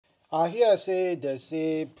I hear say they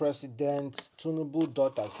say President Tinubu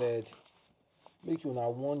daughter said make una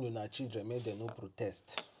warn una children make dem no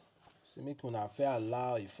protest. Say make una fair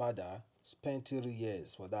allow a father spend 3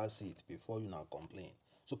 years for that seat before una complain.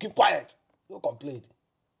 So keep quiet. Don't complain.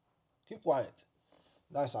 Keep quiet.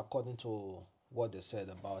 That's according to what they said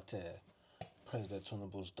about President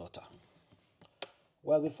Tinubu's daughter.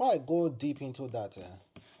 Well, before I go deep into that,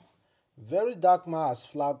 VeryDarkMan has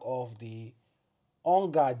flagged off the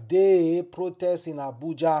Hunger Day protest in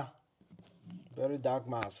Abuja.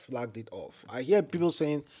 VeryDarkMan has flagged it off. I hear people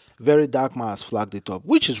saying VeryDarkMan has flagged it up,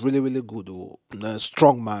 which is really, really good. Oh.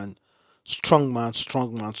 Strong man, strong man,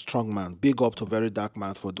 strong man, strong man. Big up to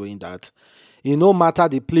VeryDarkMan for doing that. It no matter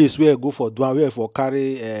the place where I go for doing, where for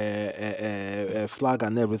carry a flag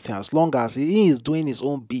and everything, as long as he is doing his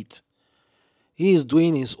own bit. He is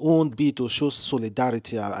doing his own bit to show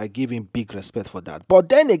solidarity. I give him big respect for that. But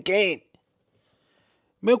then again,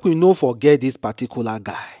 make we no forget this particular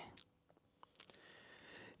guy.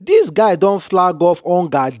 This guy don't flag off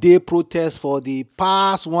Hunger Day protest for the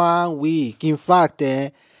past 1 week. In fact,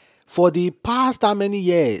 for the past how many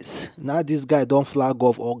years? Now this guy don't flag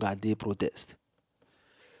off Hunger Day protest.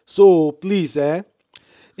 So please,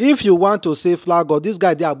 if you want to say flag off, this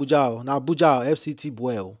guy dey Abuja, na Abuja FCT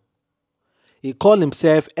boy. He called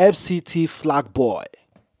himself FCT flag boy.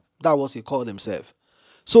 That was he called himself.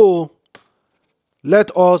 So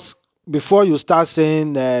let us, before you start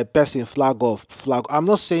saying person flag off, flag, I'm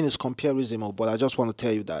not saying it's comparison, but I just want to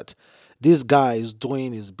tell you that this guy is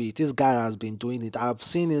doing his bit. This guy has been doing it. I've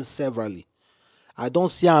seen it severally. I don't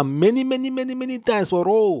see him many times for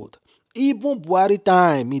road. Even Buhari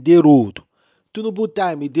time, he did road. Tinubu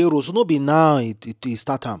time, he did road. So no be now it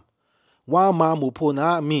start him. One man mopo,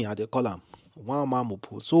 na me, I dey call him. One man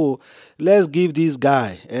mopo. So let's give this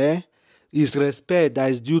guy his respect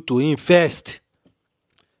that is due to him first.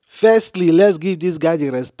 Firstly, let's give this guy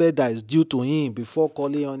the respect that is due to him before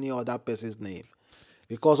calling any other person's name.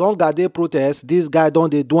 Because Hunger Day protest, this guy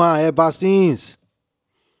don't they do ever since.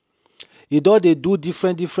 He don't they do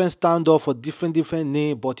different standoff for different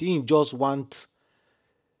name, but he just want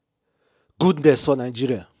goodness for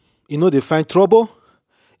Nigeria. You know they find trouble.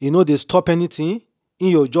 You know they stop anything.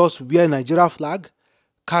 You just wear Nigeria flag,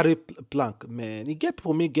 carry plank. Man, you get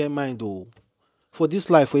people may get mind though. For this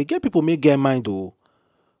life, you get people may get mind though.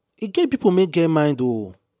 You get people may get mind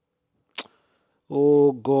though.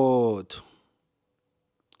 Oh God.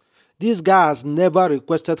 This guy has never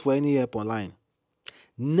requested for any help online.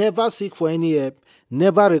 Never seek for any help.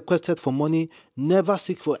 Never requested for money. Never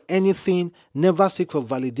seek for anything. Never seek for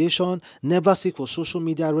validation. Never seek for social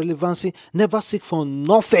media relevancy. Never seek for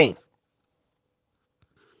nothing.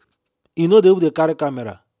 You know they will carry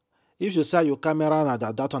camera. If you say your camera and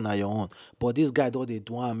that one are your own. But this guy don't they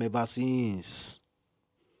do him ever since.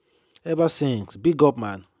 Ever since. Big up,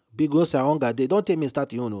 man. Big up, say Hunger Day. Don't tell me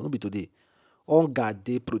start you know. No be today. Hunger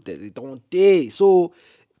Day protest. It don't take. So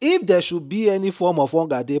if there should be any form of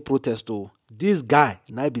Hunger Day protest, this guy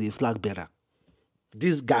now be the flag bearer.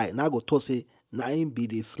 This guy now go to say now him be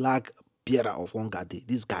the flag bearer of Hunger Day.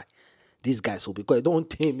 This guy. So because it don't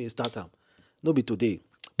take me start him. No be today.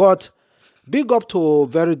 But big up to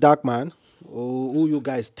VeryDarkMan, who you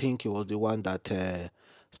guys think he was the one that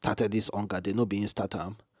started this Hunger Day. No being start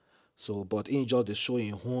him. So, but he just the show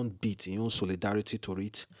in own beat, in own solidarity to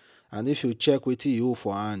it. And if you check with you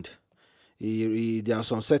for hand, there are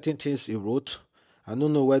some certain things he wrote. I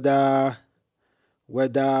don't know whether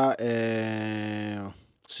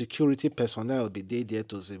security personnel be there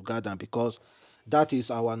to safeguard them, because that is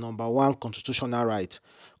our #1 constitutional right.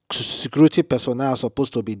 Security personnel are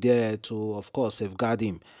supposed to be there to, of course, safeguard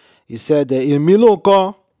him. He said,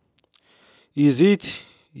 Emiloko, is it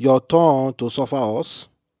your turn to suffer us?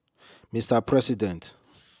 Mr. President,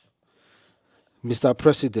 Mr.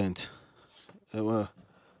 President,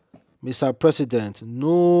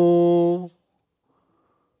 no,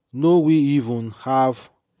 we even have,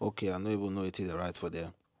 okay, I don't even know it is the right for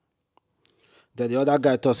them. Then the other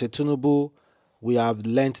guy told, say, Tinubu, we have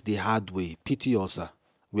learnt the hard way. Pity us, sir.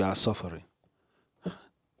 We are suffering.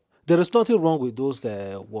 There is nothing wrong with those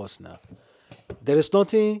words now. There is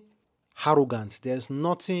nothing arrogant. There is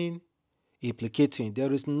nothing implicating.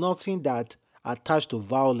 There is nothing that attached to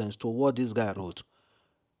violence to what this guy wrote.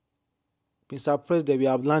 Mr. President, we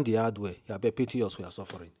have learned the hard way. You have pity us, we are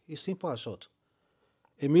suffering. It's simple and short.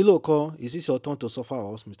 Emiloko, is this your turn to suffer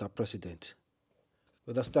us, Mr. President?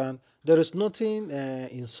 You understand? There is nothing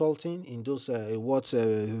insulting in those words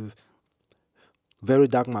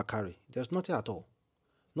VeryDarkMan carry. There's nothing at all.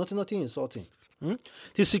 Nothing insulting.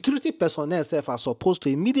 The security personnel are supposed to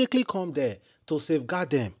immediately come there to safeguard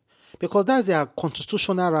them. because that's their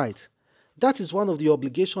constitutional right. That is one of the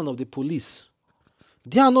obligations of the police.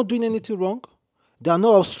 They are not doing anything wrong. They are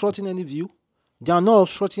not obstructing any view. They are not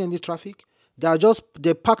obstructing any traffic.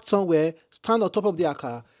 They parked somewhere, stand on top of their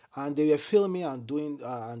car, and they were filming and doing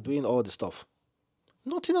all the stuff.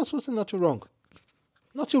 Nothing else, nothing wrong.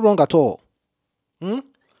 Nothing wrong at all.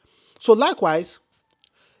 So likewise,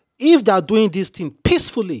 if they are doing this thing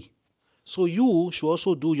peacefully, so you should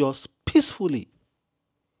also do yours peacefully.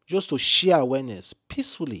 Just to share awareness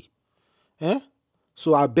peacefully.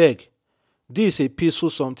 So I beg, this is a peaceful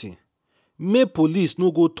something. May police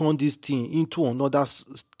no go turn this thing into another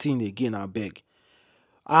thing again, I beg.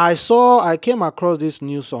 I came across this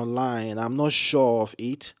news online. I'm not sure of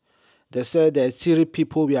it. They said that 3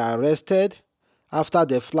 people were arrested after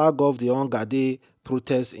the flag off the Hunger Day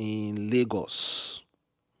protest in Lagos.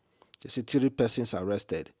 They say 3 persons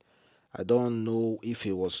arrested. I don't know if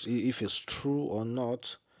it's true or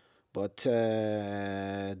not, but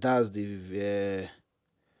that's the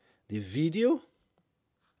video.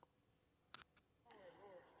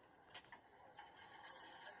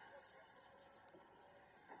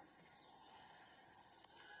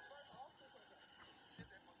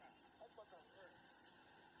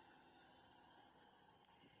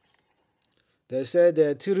 They said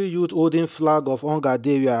the 3 youth holding flag of Hunger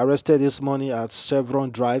Day were arrested this morning at Chevron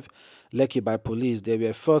Drive, Lekki by police. They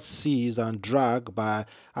were first seized and dragged by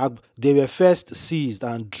Agbero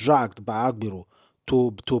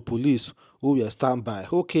to police who were standby.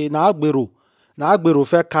 Okay, now Agbero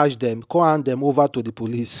first catch them, call hand them over to the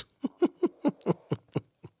police.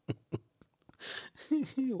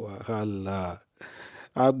 Wahala.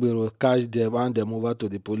 Agbero catch them and them over to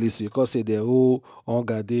the police because they hold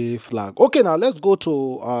Hunger Day flag. Okay, now let's go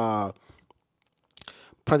to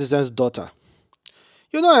President's daughter.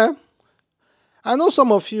 I know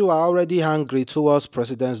some of you are already angry towards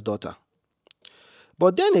President's daughter.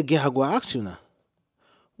 But then again, I go ask you now,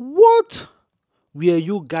 what were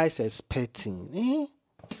you guys expecting?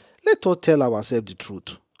 Let us tell ourselves the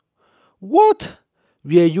truth. What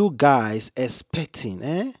were you guys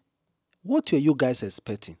expecting? What were you guys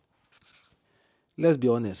expecting? Let's be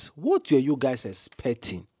honest. What were you guys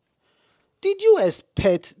expecting? Did you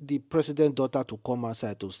expect the president's daughter to come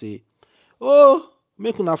outside to say, "Oh,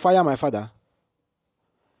 make una fire my father"?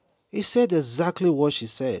 He said exactly what she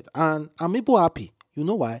said. And I'm even happy. You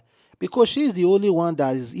know why? Because she's the only one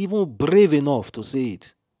that is even brave enough to say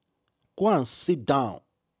it. Go and sit down.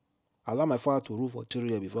 Allow my father to rule for 3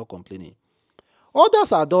 years before complaining.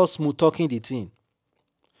 Others are just smooth talking the thing.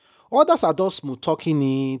 Others are just smooth talking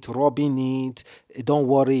it, rubbing it. Don't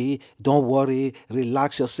worry,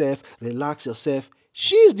 relax yourself.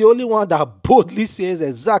 She's the only one that boldly says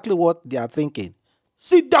exactly what they are thinking.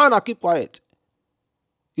 Sit down and keep quiet.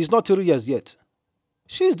 It's not 3 years yet.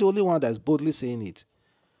 She's the only one that's boldly saying it.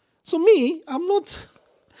 So me, I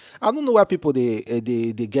don't know why people they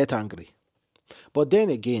get angry. But then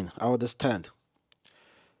again, I understand.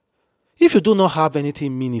 If you do not have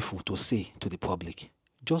anything meaningful to say to the public,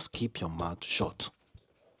 just keep your mouth shut.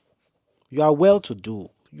 You are well to do.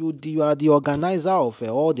 You are the organizer of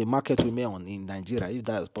all the market women in Nigeria, if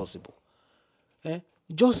that is possible.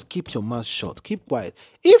 Just keep your mouth shut. Keep quiet.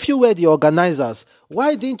 If you were the organizers,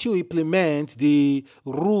 why didn't you implement the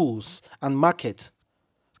rules and market?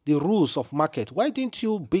 The rules of market. Why didn't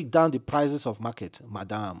you break down the prices of market,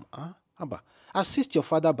 madam? Assist your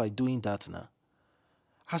father by doing that now.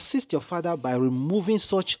 Assist your father by removing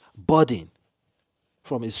such burden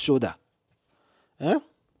from his shoulder.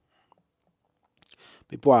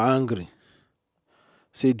 People are angry.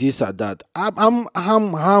 Say this or that.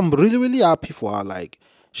 I'm really, really happy for her. Like,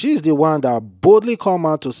 she's the one that boldly come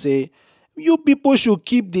out to say, you people should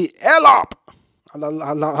keep the hell up and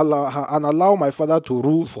allow my father to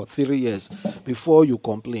rule for 3 years before you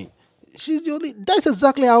complain. She's the only. That's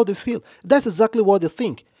exactly how they feel. That's exactly what they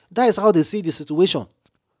think. That is how they see the situation.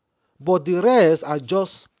 But the rest are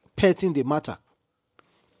just petting the matter.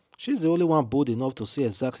 She's the only one bold enough to say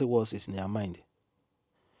exactly what is in her mind.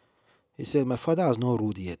 He said, my father has not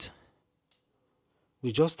ruled yet.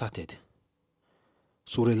 We just started.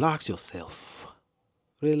 So relax yourself.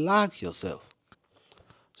 Relax yourself.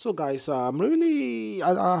 So guys, I'm really,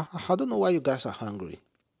 I don't know why you guys are hungry.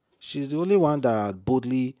 She's the only one that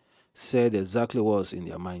boldly said exactly what's in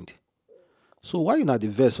their mind. So why you not the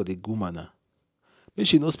verse for the woman now? Maybe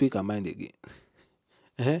she don't speak her mind again.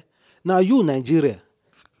 Now you Nigeria.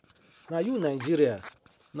 Now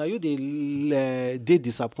you they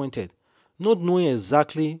disappointed, not knowing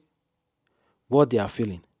exactly what they are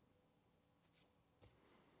feeling.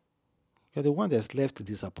 You're the one that's left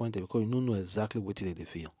disappointed because you don't know exactly what they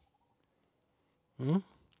feel.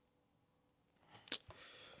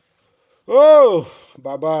 Oh,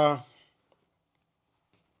 Baba.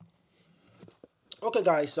 Okay,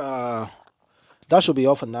 guys. That should be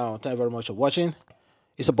all for now. Thank you very much for watching.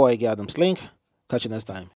 It's a boy, Adam's Link. Catch you next time.